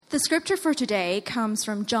The scripture for today comes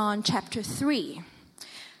from John chapter 3.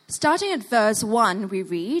 Starting at verse 1, we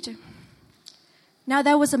read, "Now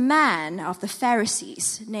there was a man of the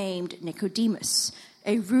Pharisees named Nicodemus,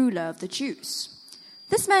 a ruler of the Jews.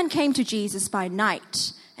 This man came to Jesus by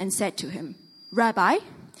night and said to him, 'Rabbi,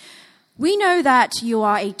 we know that you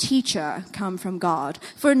are a teacher come from God,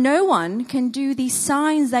 for no one can do these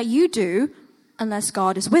signs that you do unless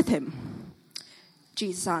God is with him.'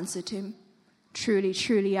 Jesus answered him, 'Truly,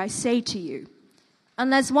 truly, I say to you,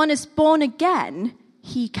 unless one is born again,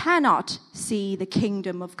 he cannot see the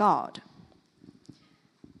kingdom of God.'"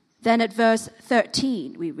 Then at verse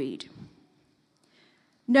 13 we read,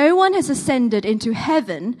 "No one has ascended into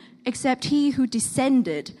heaven except he who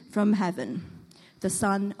descended from heaven, the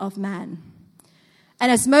Son of Man.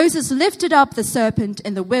 And as Moses lifted up the serpent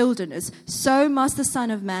in the wilderness, so must the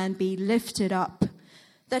Son of Man be lifted up,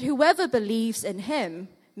 that whoever believes in him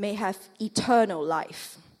may have eternal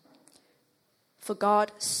life. For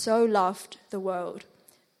God so loved the world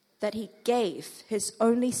that he gave his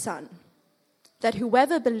only Son, that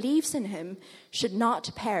whoever believes in him should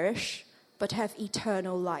not perish, but have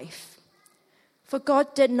eternal life. For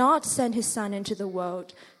God did not send his Son into the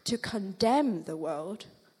world to condemn the world,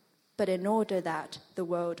 but in order that the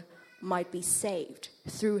world might be saved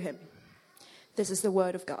through him." This is the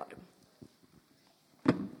word of God.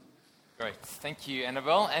 Great. Thank you,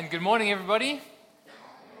 Annabelle. And good morning, everybody.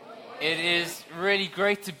 It is really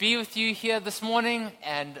great to be with you here this morning.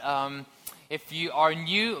 And if you are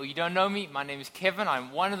new or you don't know me, my name is Kevin.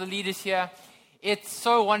 I'm one of the leaders here. It's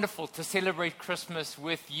so wonderful to celebrate Christmas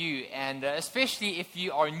with you. And especially if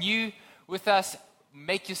you are new with us,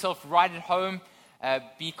 make yourself right at home.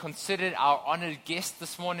 Be considered our honored guest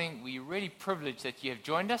this morning. We're really privileged that you have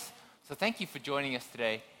joined us. So thank you for joining us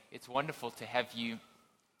today. It's wonderful to have you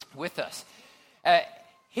with us.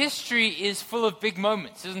 History is full of big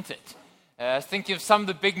moments, isn't it? Think of some of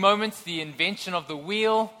the big moments: the invention of the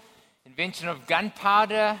wheel, invention of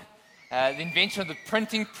gunpowder, the invention of the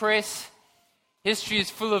printing press. History is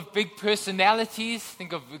full of big personalities.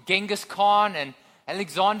 Think of Genghis Khan and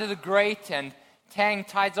Alexander the Great and Tang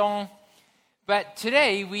Taizong. But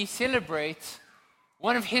today we celebrate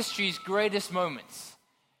one of history's greatest moments,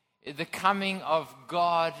 the coming of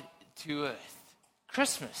God to earth.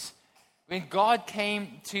 Christmas, when God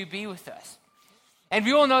came to be with us. And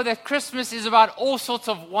we all know that Christmas is about all sorts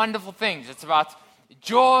of wonderful things. It's about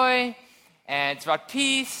joy, and it's about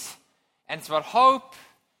peace, and it's about hope.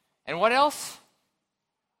 And what else?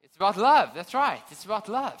 It's about love. That's right. It's about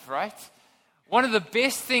love, right? One of the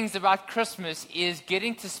best things about Christmas is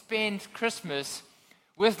getting to spend Christmas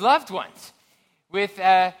with loved ones, with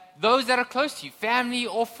those that are close to you, family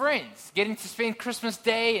or friends, getting to spend Christmas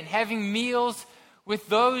Day and having meals with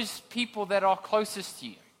those people that are closest to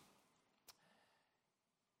you.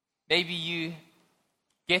 Maybe you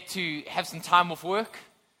get to have some time off work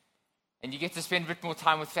and you get to spend a bit more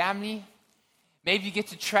time with family. Maybe you get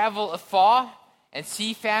to travel afar and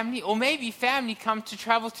see family, or maybe family come to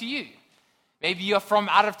travel to you. Maybe you're from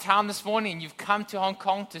out of town this morning and you've come to Hong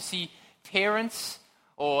Kong to see parents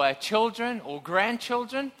or children or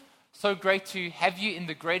grandchildren. So great to have you in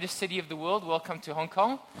the greatest city of the world. Welcome to Hong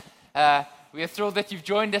Kong. We are thrilled that you've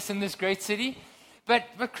joined us in this great city.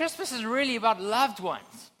 But Christmas is really about loved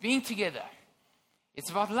ones being together. It's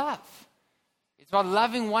about love. It's about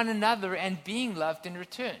loving one another and being loved in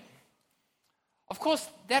return. Of course,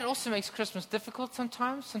 that also makes Christmas difficult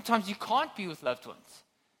sometimes. Sometimes you can't be with loved ones.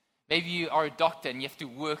 Maybe you are a doctor and you have to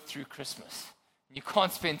work through Christmas. You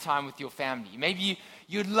can't spend time with your family. Maybe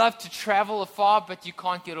you'd love to travel afar, but you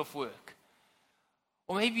can't get off work.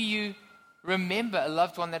 Or maybe you remember a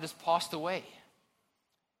loved one that has passed away,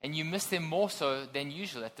 and you miss them more so than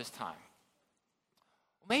usual at this time.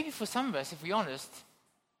 Or maybe for some of us, if we're honest,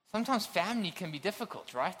 sometimes family can be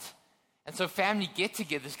difficult, right? And so family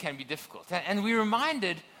get-togethers can be difficult. And we're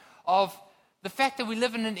reminded of the fact that we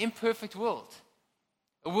live in an imperfect world.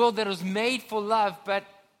 A world that was made for love, but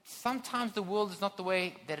sometimes the world is not the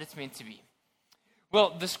way that it's meant to be.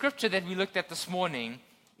 Well, the scripture that we looked at this morning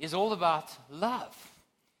is all about love.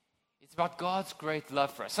 It's about God's great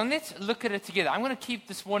love for us. So let's look at it together. I'm going to keep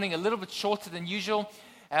this morning a little bit shorter than usual,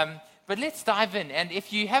 but let's dive in. And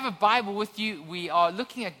if you have a Bible with you, we are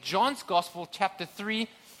looking at John's Gospel, chapter 3.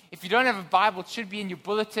 If you don't have a Bible, it should be in your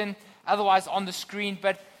bulletin, otherwise on the screen.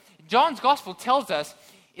 But John's Gospel tells us,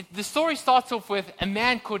 the story starts off with a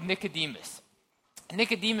man called Nicodemus.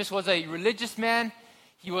 Nicodemus was a religious man.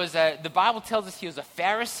 He was the Bible tells us he was a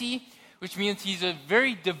Pharisee, which means he's a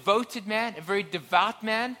very devoted man, a very devout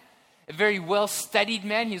man, a very well-studied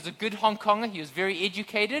man. He was a good Hong Konger. He was very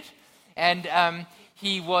educated. And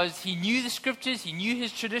He knew the scriptures. He knew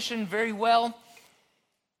his tradition very well.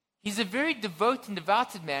 He's a very devout and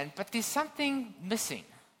devoted man, but there's something missing.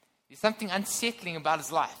 There's something unsettling about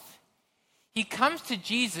his life. He comes to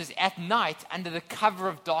Jesus at night under the cover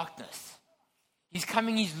of darkness. He's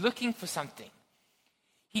looking for something.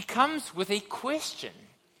 He comes with a question.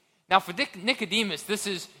 Now, for Nicodemus, this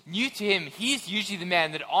is new to him. He's usually the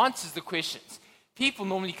man that answers the questions. People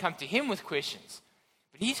normally come to him with questions.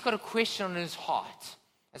 But he's got a question on his heart.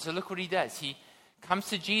 And so look what he does. He comes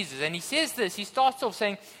to Jesus and he says this. He starts off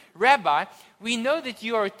saying, Rabbi, we know that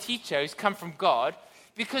you are a teacher who's come from God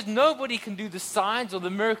because nobody can do the signs or the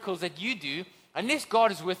miracles that you do unless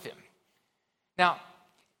God is with him. Now,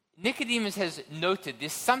 Nicodemus has noted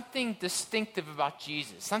there's something distinctive about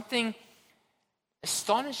Jesus, something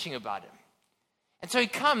astonishing about him. And so he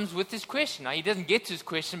comes with this question. Now, he doesn't get to his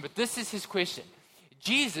question, but this is his question.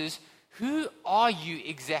 Jesus, who are you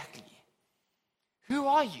exactly? Who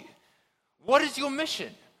are you? What is your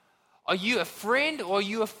mission? Are you a friend or are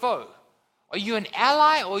you a foe? Are you an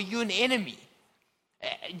ally or are you an enemy?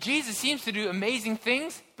 Jesus seems to do amazing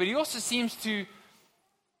things, but he also seems to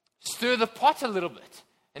stir the pot a little bit.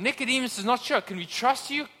 And Nicodemus is not sure. Can we trust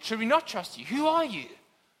you? Should we not trust you? Who are you?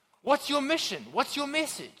 What's your mission? What's your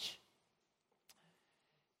message?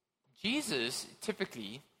 Jesus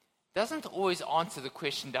typically doesn't always answer the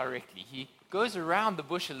question directly. He goes around the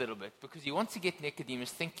bush a little bit because he wants to get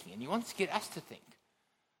Nicodemus thinking and he wants to get us to think.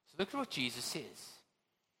 So look at what Jesus says.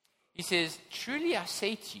 He says, truly I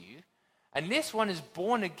say to you, unless one is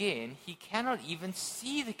born again, he cannot even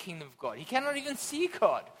see the kingdom of God. He cannot even see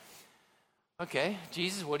God. Okay,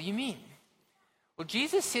 Jesus, what do you mean? Well,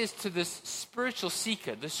 Jesus says to this spiritual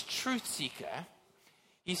seeker, this truth seeker,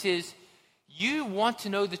 he says, you want to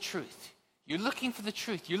know the truth. You're looking for the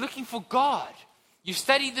truth. You're looking for God. You've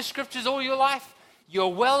studied the scriptures all your life. You're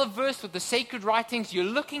well versed with the sacred writings. You're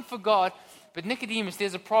looking for God. But Nicodemus,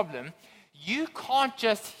 there's a problem. You can't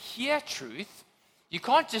just hear truth. You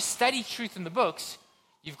can't just study truth in the books.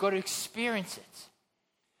 You've got to experience it.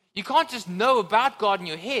 You can't just know about God in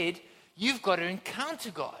your head. You've got to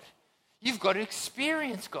encounter God. You've got to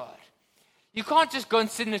experience God. You can't just go and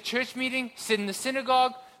sit in a church meeting, sit in the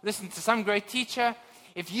synagogue, listen to some great teacher.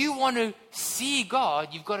 If you want to see God,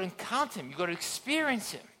 you've got to encounter him. You've got to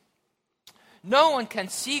experience him. No one can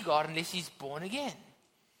see God unless he's born again.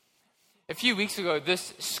 A few weeks ago,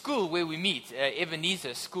 this school where we meet,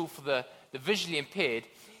 Ebenezer School for the Visually Impaired,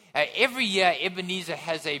 every year Ebenezer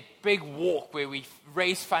has a big walk where we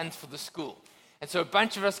raise funds for the school. And so a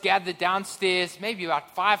bunch of us gather downstairs, maybe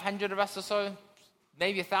about 500 of us or so,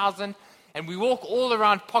 maybe 1,000, and we walk all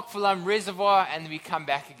around Pokfulam Reservoir and we come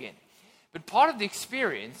back again. But part of the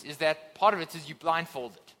experience is that part of it is you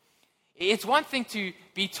blindfolded. It's one thing to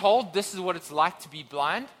be told this is what it's like to be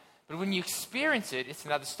blind, but when you experience it, it's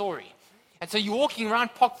another story. And so you're walking around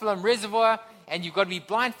Pokfulam Reservoir and you've got to be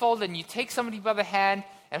blindfolded and you take somebody by the hand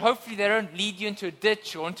and hopefully they don't lead you into a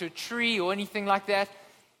ditch or into a tree or anything like that.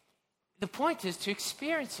 The point is to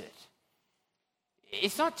experience it.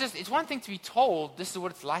 It's one thing to be told this is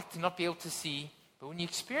what it's like to not be able to see, but when you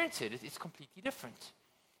experience it, it's completely different.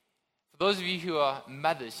 For those of you who are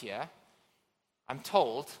mothers here, I'm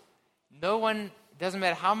told no one, doesn't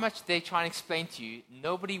matter how much they try and explain to you,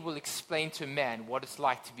 nobody will explain to a man what it's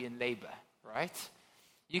like to be in labor, right?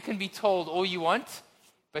 You can be told all you want,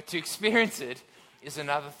 but to experience it is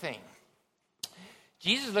another thing.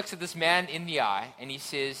 Jesus looks at this man in the eye and he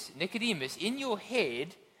says, Nicodemus, in your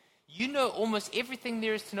head, you know almost everything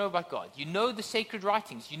there is to know about God. You know the sacred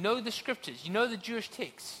writings. You know the scriptures. You know the Jewish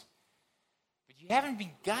texts. But you haven't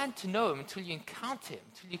begun to know him until you encounter him,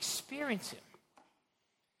 until you experience him.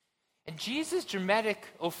 And Jesus'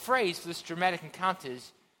 phrase for this dramatic encounter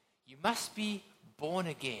is, you must be born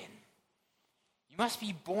again. You must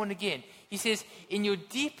be born again. He says, in your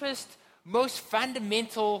deepest, most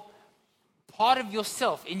fundamental part of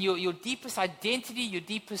yourself, in your deepest identity, your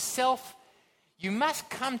deepest self, you must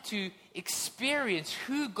come to experience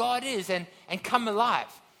who God is and come alive.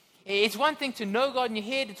 It's one thing to know God in your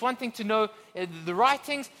head. It's one thing to know the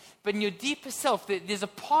writings. But in your deepest self, there's a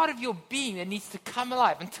part of your being that needs to come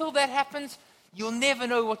alive. Until that happens, you'll never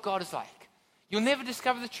know what God is like. You'll never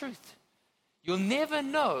discover the truth. You'll never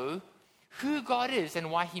know who God is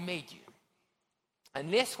and why he made you.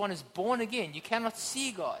 Unless one is born again, you cannot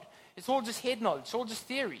see God. It's all just head knowledge. It's all just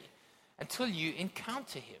theory until you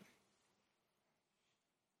encounter him.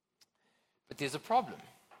 But there's a problem.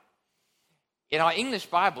 In our English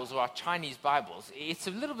Bibles or our Chinese Bibles, it's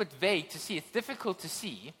a little bit vague to see. It's difficult to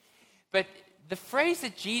see. But the phrase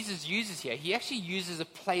that Jesus uses here, he actually uses a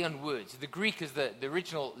play on words. The Greek is the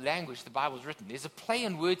original language the Bible is written. There's a play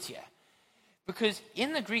on words here. Because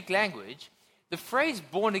in the Greek language, the phrase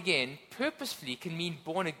born again purposefully can mean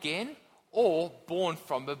born again or born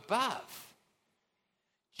from above.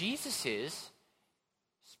 Jesus says,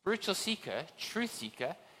 spiritual seeker, truth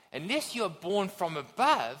seeker, unless you are born from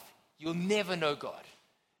above, you'll never know God,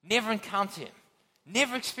 never encounter Him,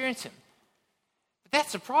 never experience Him. But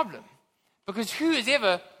that's a problem, because who is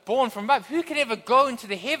ever born from above? Who can ever go into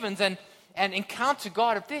the heavens and encounter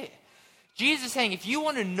God up there? Jesus is saying, if you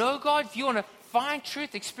want to know God, if you want to find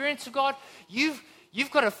truth, experience of God, you've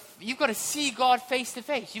got to see God face to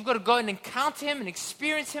face. You've got to go and encounter Him and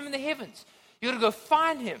experience Him in the heavens. You've got to go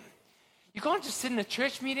find Him. You can't just sit in a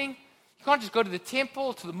church meeting. You can't just go to the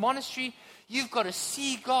temple, to the monastery. You've got to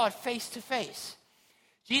see God face to face.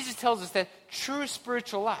 Jesus tells us that true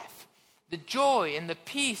spiritual life, the joy and the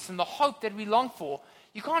peace and the hope that we long for,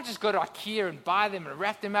 you can't just go to IKEA and buy them and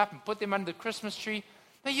wrap them up and put them under the Christmas tree.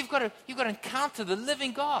 No, you've got to encounter the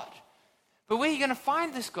living God. But where are you going to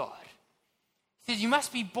find this God? He says you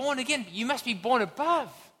must be born again. You must be born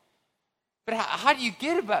above. But how do you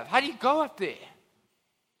get above? How do you go up there?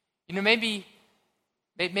 You know, maybe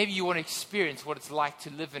you want to experience what it's like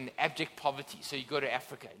to live in abject poverty. So you go to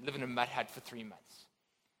Africa, live in a mud hut for 3 months.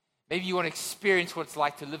 Maybe you want to experience what it's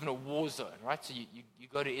like to live in a war zone, right? So you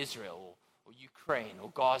go to Israel or Ukraine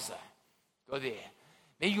or Gaza. Go there.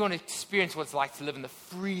 Maybe you want to experience what it's like to live in the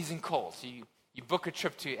freezing cold. So you book a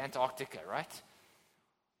trip to Antarctica, right?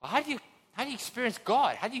 Well, how do you experience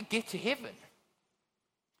God? How do you get to heaven?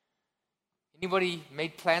 Anybody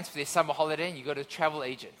made plans for their summer holiday and you go to a travel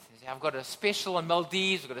agent? They say, I've got a special on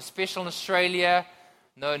Maldives, I've got a special in Australia.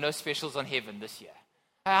 No specials on heaven this year.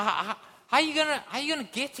 How are you gonna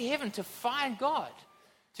get to heaven to find God,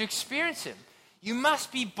 to experience Him? You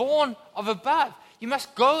must be born of above. You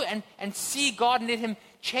must go and see God and let Him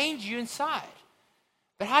change you inside.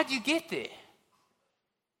 But how do you get there?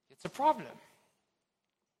 It's a problem.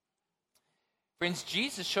 Friends,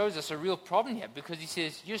 Jesus shows us a real problem here because He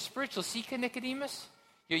says, you're a spiritual seeker, Nicodemus?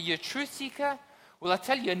 You're a truth seeker? Well, I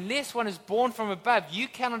tell you, unless one is born from above, you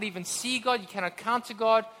cannot even see God, you cannot encounter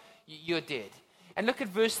God, you're dead. And look at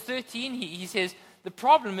verse 13, he says, the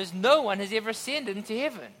problem is no one has ever ascended into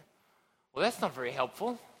heaven. Well, that's not very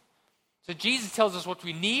helpful. So Jesus tells us what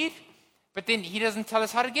we need, but then He doesn't tell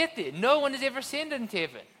us how to get there. No one has ever ascended into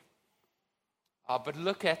heaven. But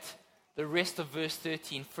look at the rest of verse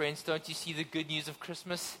 13. Friends, don't you see the good news of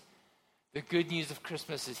Christmas? The good news of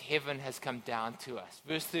Christmas is heaven has come down to us.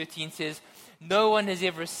 Verse 13 says, no one has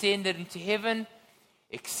ever ascended into heaven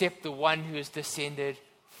except the one who has descended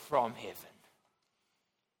from heaven.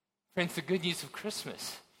 Friends, the good news of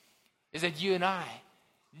Christmas is that you and I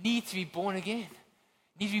need to be born again.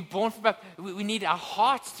 Need to be born from above. We need our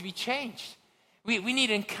hearts to be changed. We need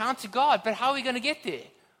to encounter God. But how are we going to get there?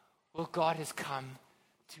 Well, God has come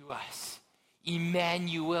to us.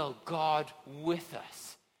 Emmanuel, God with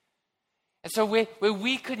us. And so where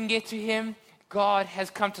we couldn't get to Him, God has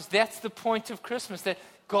come to us. That's the point of Christmas, that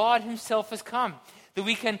God Himself has come, that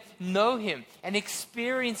we can know Him and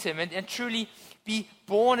experience Him and truly be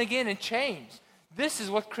born again and changed. This is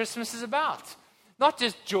what Christmas is about. Not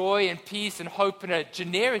just joy and peace and hope in a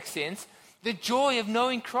generic sense, the joy of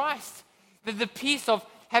knowing Christ, the peace of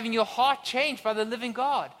having your heart changed by the living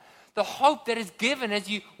God, the hope that is given as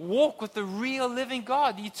you walk with the real living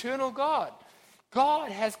God, the eternal God.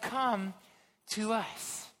 God has come to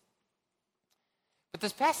us. But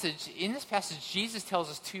in this passage, Jesus tells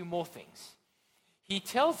us two more things. He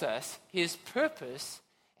tells us His purpose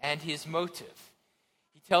and His motive.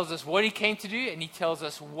 He tells us what He came to do, and He tells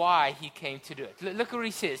us why He came to do it. Look at what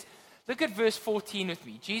He says. Look at verse 14 with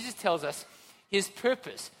me. Jesus tells us His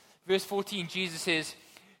purpose. Verse 14, Jesus says,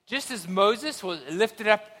 just as Moses was lifted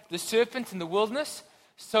up the serpent in the wilderness,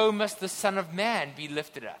 so must the Son of Man be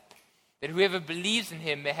lifted up, that whoever believes in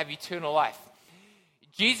Him may have eternal life.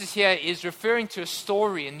 Jesus here is referring to a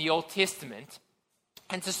story in the Old Testament.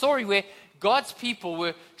 And it's a story where God's people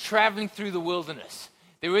were traveling through the wilderness.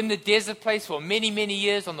 They were in the desert place for many, many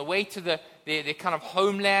years on the way to their kind of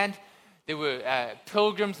homeland. They were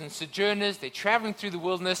pilgrims and sojourners. They're traveling through the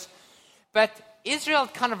wilderness. But Israel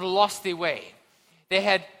kind of lost their way. They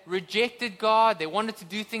had rejected God. They wanted to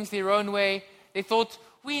do things their own way. They thought,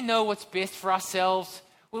 we know what's best for ourselves.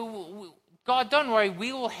 God, don't worry,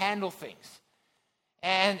 we will handle things.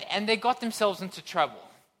 And they got themselves into trouble.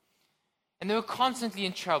 And they were constantly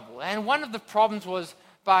in trouble. And one of the problems was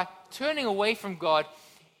by turning away from God,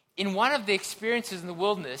 in one of the experiences in the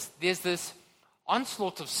wilderness, there's this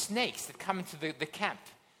onslaught of snakes that come into the camp.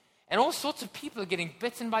 And all sorts of people are getting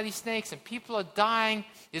bitten by these snakes, and people are dying.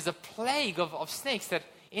 There's a plague of snakes that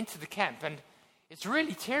enter the camp, and it's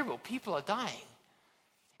really terrible. People are dying.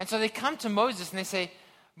 And so they come to Moses and they say,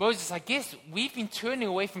 Moses, I guess we've been turning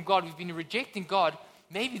away from God. We've been rejecting God.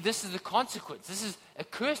 Maybe this is the consequence. This is a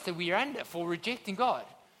curse that we are under for rejecting God.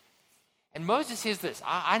 And Moses says this,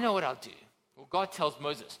 I know what I'll do. Well, God tells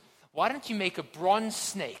Moses, why don't you make a bronze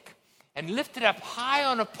snake and lift it up high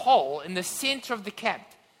on a pole in the center of the camp?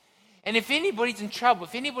 And if anybody's in trouble,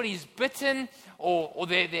 if anybody's bitten or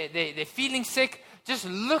they're feeling sick, just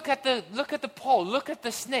look at the pole, look at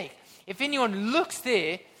the snake. If anyone looks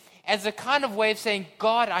there as a kind of way of saying,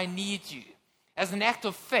 God, I need you, as an act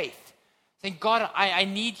of faith, saying, God, I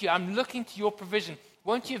need you, I'm looking to your provision.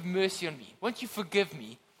 Won't you have mercy on me? Won't you forgive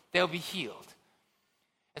me? They'll be healed.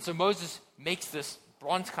 And so Moses makes this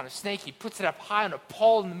bronze kind of snake. He puts it up high on a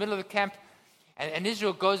pole in the middle of the camp. And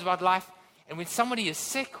Israel goes about life. And when somebody is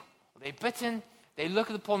sick or they're bitten, they look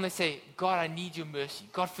at the pole and they say, God, I need your mercy.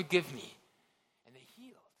 God, forgive me. And they're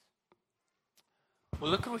healed.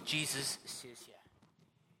 Well, look at what Jesus says here.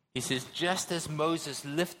 He says, just as Moses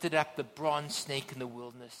lifted up the bronze snake in the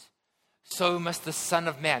wilderness, so must the Son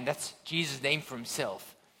of Man, that's Jesus' name for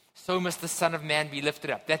himself, so must the Son of Man be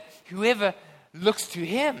lifted up, that whoever looks to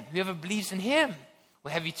him, whoever believes in him,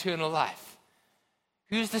 will have eternal life.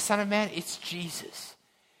 Who's the Son of Man? It's Jesus.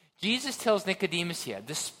 Jesus tells Nicodemus here,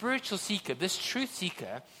 the spiritual seeker, this truth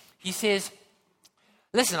seeker, he says,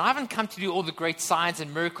 listen, I haven't come to do all the great signs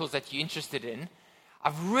and miracles that you're interested in.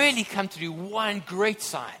 I've really come to do one great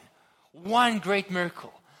sign, one great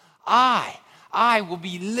miracle. I will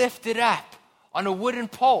be lifted up on a wooden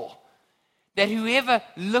pole, that whoever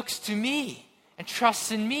looks to me and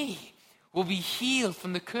trusts in me will be healed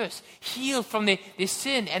from the curse, healed from their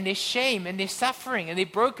sin and their shame and their suffering and their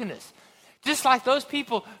brokenness. Just like those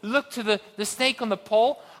people look to the snake on the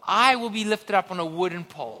pole, I will be lifted up on a wooden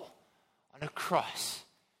pole, on a cross.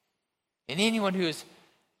 And anyone who is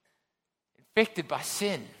infected by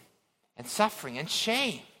sin and suffering and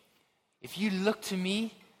shame, if you look to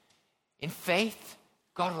me in faith,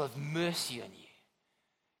 God will have mercy on you.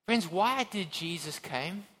 Friends, why did Jesus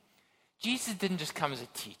come? Jesus didn't just come as a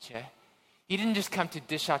teacher. He didn't just come to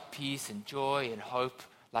dish out peace and joy and hope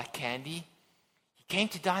like candy. He came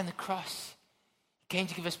to die on the cross. He came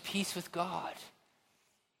to give us peace with God.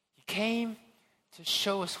 He came to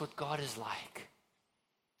show us what God is like.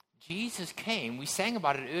 Jesus came, we sang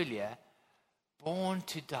about it earlier, born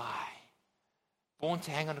to die, born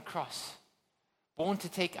to hang on a cross, born to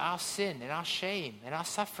take our sin and our shame and our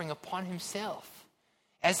suffering upon himself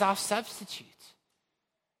as our substitute,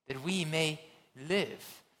 that we may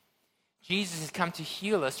live. Jesus has come to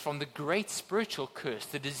heal us from the great spiritual curse,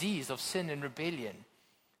 the disease of sin and rebellion,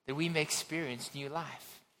 that we may experience new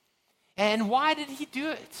life. And why did he do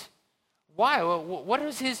it? Why? What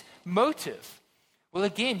was his motive? Well,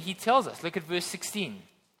 again, he tells us. Look at verse 16.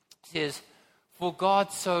 It says, for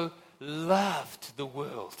God so loved the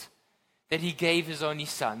world that he gave his only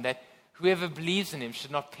Son, that whoever believes in him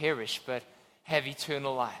should not perish but have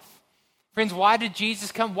eternal life. Friends, why did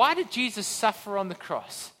Jesus come? Why did Jesus suffer on the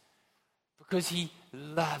cross? Because he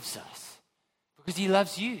loves us. Because he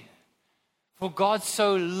loves you. For God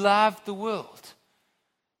so loved the world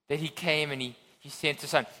that he came and he sent his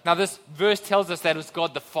Son. Now this verse tells us that it was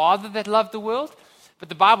God the Father that loved the world. But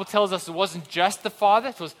the Bible tells us it wasn't just the Father.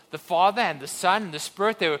 It was the Father and the Son and the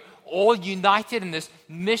Spirit. They were all united in this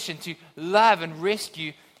mission to love and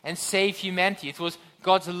rescue and save humanity. It was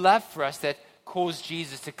God's love for us that caused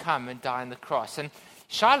Jesus to come and die on the cross. And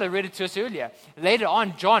Shiloh read it to us earlier. Later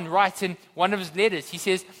on, John writes in one of his letters, he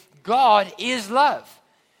says, God is love.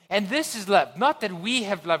 And this is love. Not that we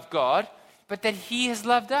have loved God, but that he has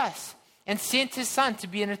loved us and sent his Son to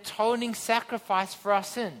be an atoning sacrifice for our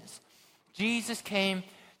sins. Jesus came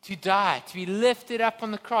to die, to be lifted up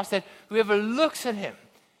on the cross, that whoever looks at him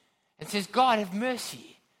and says, God, have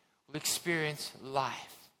mercy, will experience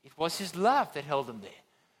life. It was his love that held him there.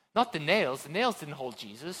 Not the nails. The nails didn't hold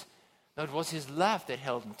Jesus. No, it was his love that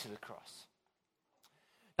held him to the cross.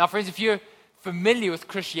 Now, friends, if you're familiar with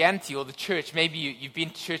Christianity or the church, maybe you've been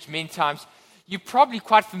to church many times, you're probably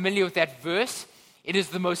quite familiar with that verse. It is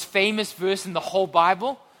the most famous verse in the whole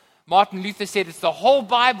Bible. Martin Luther said it's the whole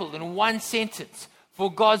Bible in one sentence.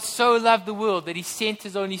 For God so loved the world that he sent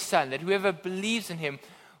his only Son, that whoever believes in him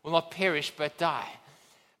will not perish but die.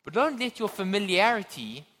 But don't let your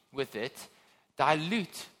familiarity with it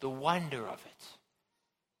dilute the wonder of it.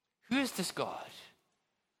 Who is this God?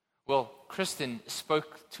 Well, Kristen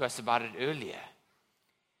spoke to us about it earlier.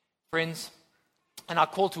 Friends, in our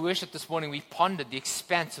call to worship this morning, we pondered the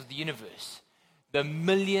expanse of the universe. The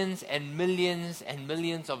millions and millions and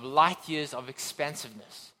millions of light years of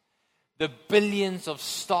expansiveness. The billions of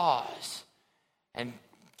stars and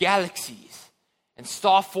galaxies and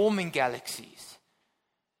star-forming galaxies.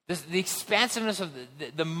 the expansiveness of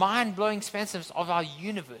the mind-blowing expansiveness of our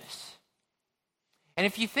universe. And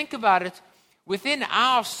if you think about it, within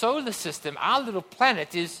our solar system, our little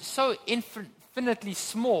planet is so infinitely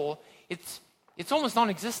small, it's almost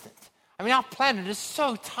non-existent. I mean, our planet is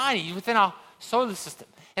so tiny within our solar system.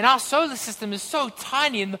 And our solar system is so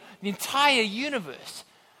tiny in the entire universe.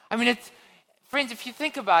 I mean, friends, if you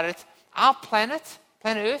think about it, our planet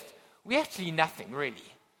Earth, we're actually nothing, really.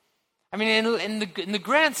 I mean, in the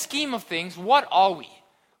grand scheme of things, what are we?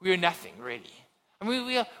 We are nothing, really. I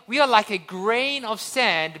mean, we are like a grain of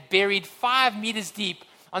sand buried 5 meters deep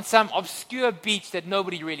on some obscure beach that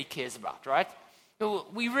nobody really cares about, right?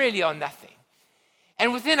 We really are nothing.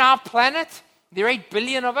 And within our planet, there are 8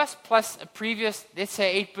 billion of us, plus a previous, let's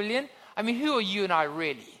say, 8 billion. I mean, who are you and I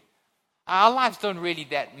really? Our lives don't really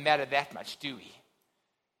matter that much, do we?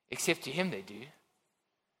 Except to Him they do.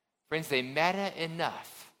 Friends, they matter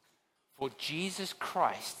enough for Jesus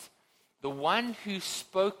Christ, the one who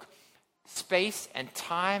spoke space and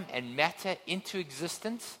time and matter into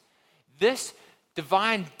existence, this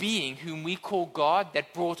divine being whom we call God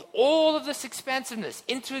that brought all of this expansiveness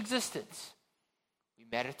into existence. We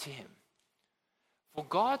matter to Him. For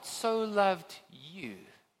God so loved you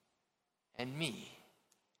and me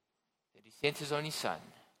that He sent His only Son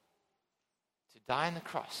to die on the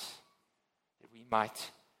cross that we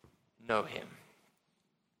might know Him.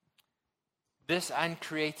 This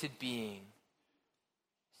uncreated being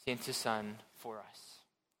sent His Son for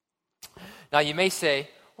us. Now you may say,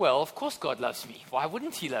 well, of course God loves me. Why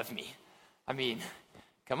wouldn't He love me? I mean,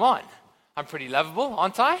 come on. I'm pretty lovable,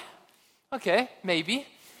 aren't I? Okay, maybe.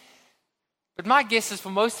 But my guess is for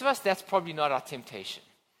most of us, that's probably not our temptation.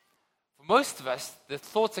 For most of us, the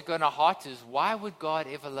thoughts that go in our heart is, why would God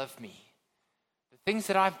ever love me? The things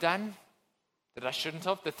that I've done that I shouldn't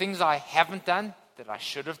have, the things I haven't done that I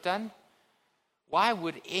should have done, why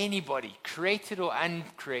would anybody, created or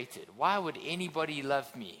uncreated, why would anybody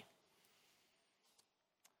love me?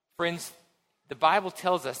 Friends, the Bible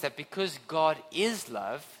tells us that because God is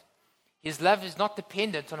love, His love is not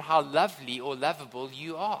dependent on how lovely or lovable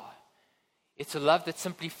you are. It's a love that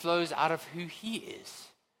simply flows out of who He is.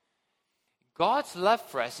 God's love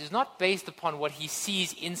for us is not based upon what He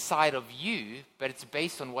sees inside of you, but it's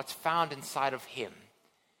based on what's found inside of Him.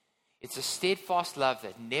 It's a steadfast love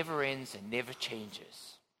that never ends and never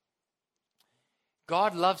changes.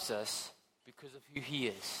 God loves us because of who He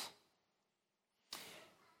is.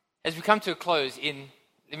 As we come to a close,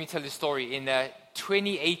 let me tell you a story. In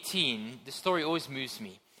 2018, the story always moves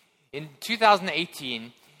me. In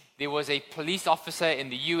 2018, there was a police officer in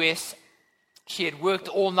the U.S. She had worked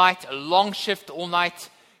all night, a long shift all night.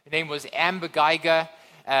 Her name was Amber Geiger.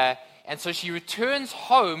 And so she returns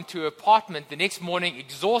home to her apartment the next morning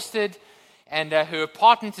exhausted, and her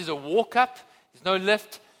apartment is a walk-up. There's no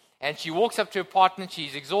lift. And she walks up to her apartment.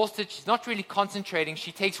 She's exhausted. She's not really concentrating.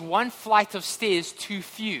 She takes one flight of stairs too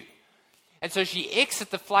few. And so she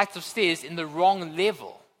exits the flight of stairs in the wrong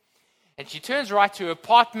level. And she turns right to her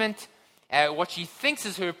apartment, what she thinks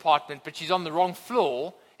is her apartment, but she's on the wrong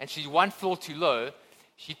floor, and she's one floor too low.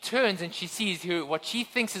 She turns and she sees what she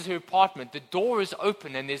thinks is her apartment. The door is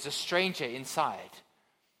open and there's a stranger inside.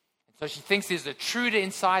 And so she thinks there's an intruder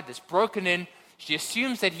inside that's broken in. She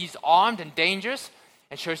assumes that he's armed and dangerous.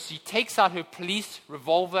 And so she takes out her police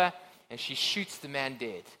revolver and she shoots the man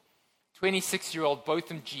dead. 26-year-old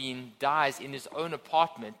Botham Jean dies in his own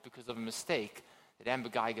apartment because of a mistake that Amber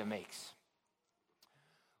Geiger makes.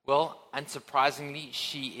 Well, unsurprisingly,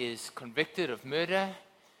 she is convicted of murder.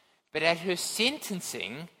 But at her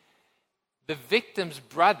sentencing, the victim's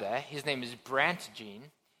brother, his name is Brant Jean,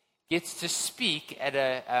 gets to speak at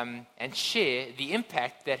and share the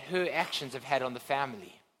impact that her actions have had on the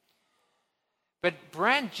family. But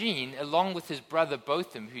Brant Jean, along with his brother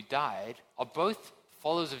Botham, who died, are both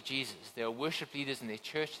followers of Jesus. They are worship leaders in their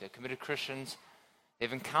church. They're committed Christians.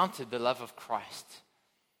 They've encountered the love of Christ.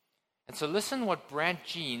 And so listen what Brant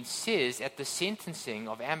Jean says at the sentencing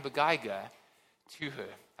of Amber Geiger to her.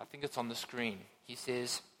 I think it's on the screen. He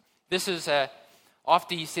says,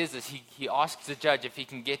 after he says this, he asks the judge if he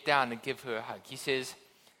can get down and give her a hug. He says,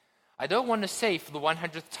 I don't want to say for the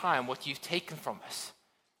 100th time what you've taken from us.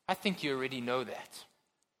 I think you already know that.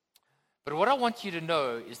 But what I want you to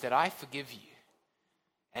know is that I forgive you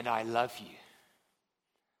and I love you.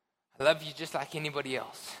 I love you just like anybody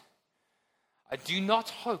else. I do not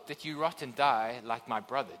hope that you rot and die like my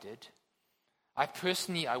brother did. I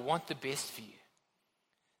want the best for you.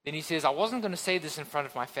 Then he says, I wasn't going to say this in front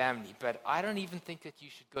of my family, but I don't even think that you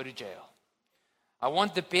should go to jail. I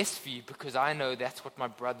want the best for you because I know that's what my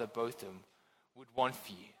brother Botham would want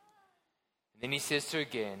for you. And then he says to her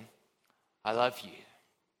again, I love you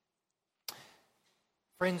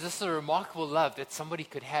Friends, this is a remarkable love that somebody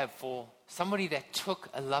could have for somebody that took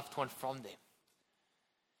a loved one from them.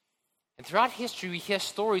 And throughout history, we hear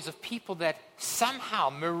stories of people that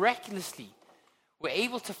somehow, miraculously, were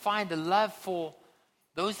able to find a love for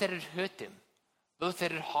those that had hurt them, those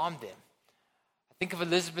that had harmed them. I think of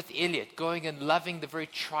Elizabeth Elliot going and loving the very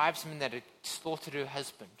tribesmen that had slaughtered her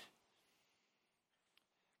husband.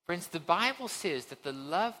 Friends, the Bible says that the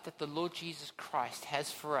love that the Lord Jesus Christ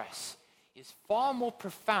has for us is far more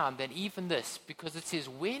profound than even this, because it says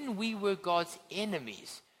when we were God's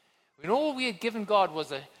enemies, when all we had given God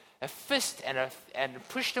was a fist and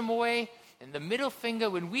pushed him away, and the middle finger,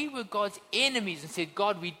 when we were God's enemies and said,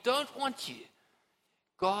 God, we don't want you,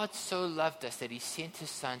 God so loved us that he sent his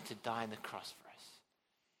son to die on the cross for us.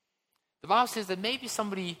 The Bible says that maybe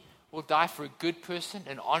somebody will die for a good person,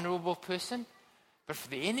 an honorable person, but for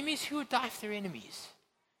the enemies, who would die for their enemies?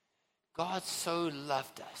 God so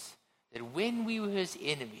loved us that when we were his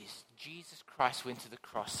enemies, Jesus Christ went to the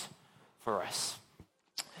cross for us.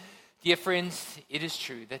 Dear friends, it is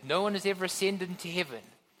true that no one has ever ascended into heaven,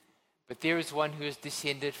 but there is one who has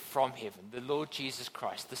descended from heaven, the Lord Jesus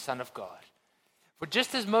Christ, the Son of God. For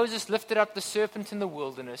just as Moses lifted up the serpent in the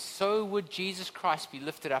wilderness, so would Jesus Christ be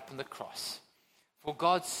lifted up on the cross. For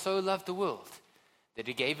God so loved the world that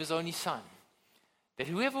he gave his only Son, that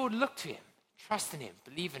whoever would look to him, trust in him,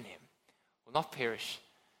 believe in him, will not perish,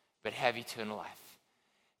 but have eternal life.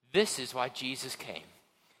 This is why Jesus came.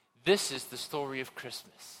 This is the story of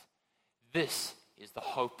Christmas. This is the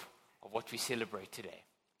hope of what we celebrate today.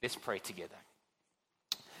 Let's pray together.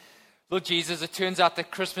 Lord Jesus, it turns out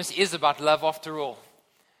that Christmas is about love after all.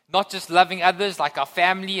 Not just loving others like our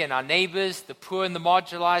family and our neighbors, the poor and the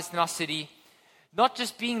marginalized in our city. Not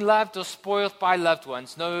just being loved or spoiled by loved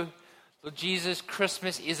ones. No, Lord Jesus,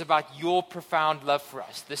 Christmas is about your profound love for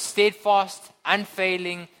us. The steadfast,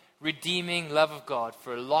 unfailing, redeeming love of God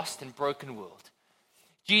for a lost and broken world.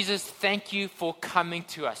 Jesus, thank you for coming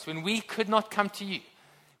to us. When we could not come to you,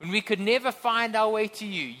 when we could never find our way to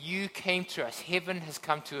you, you came to us. Heaven has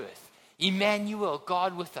come to earth. Emmanuel,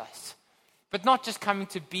 God with us. But not just coming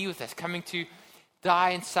to be with us, coming to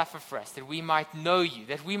die and suffer for us, that we might know you,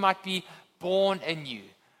 that we might be born anew,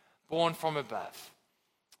 born from above.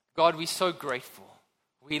 God, we're so grateful.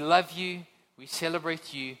 We love you. We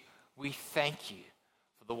celebrate you. We thank you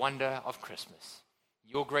for the wonder of Christmas.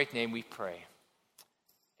 In your great name we pray.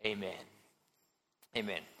 Amen.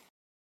 Amen.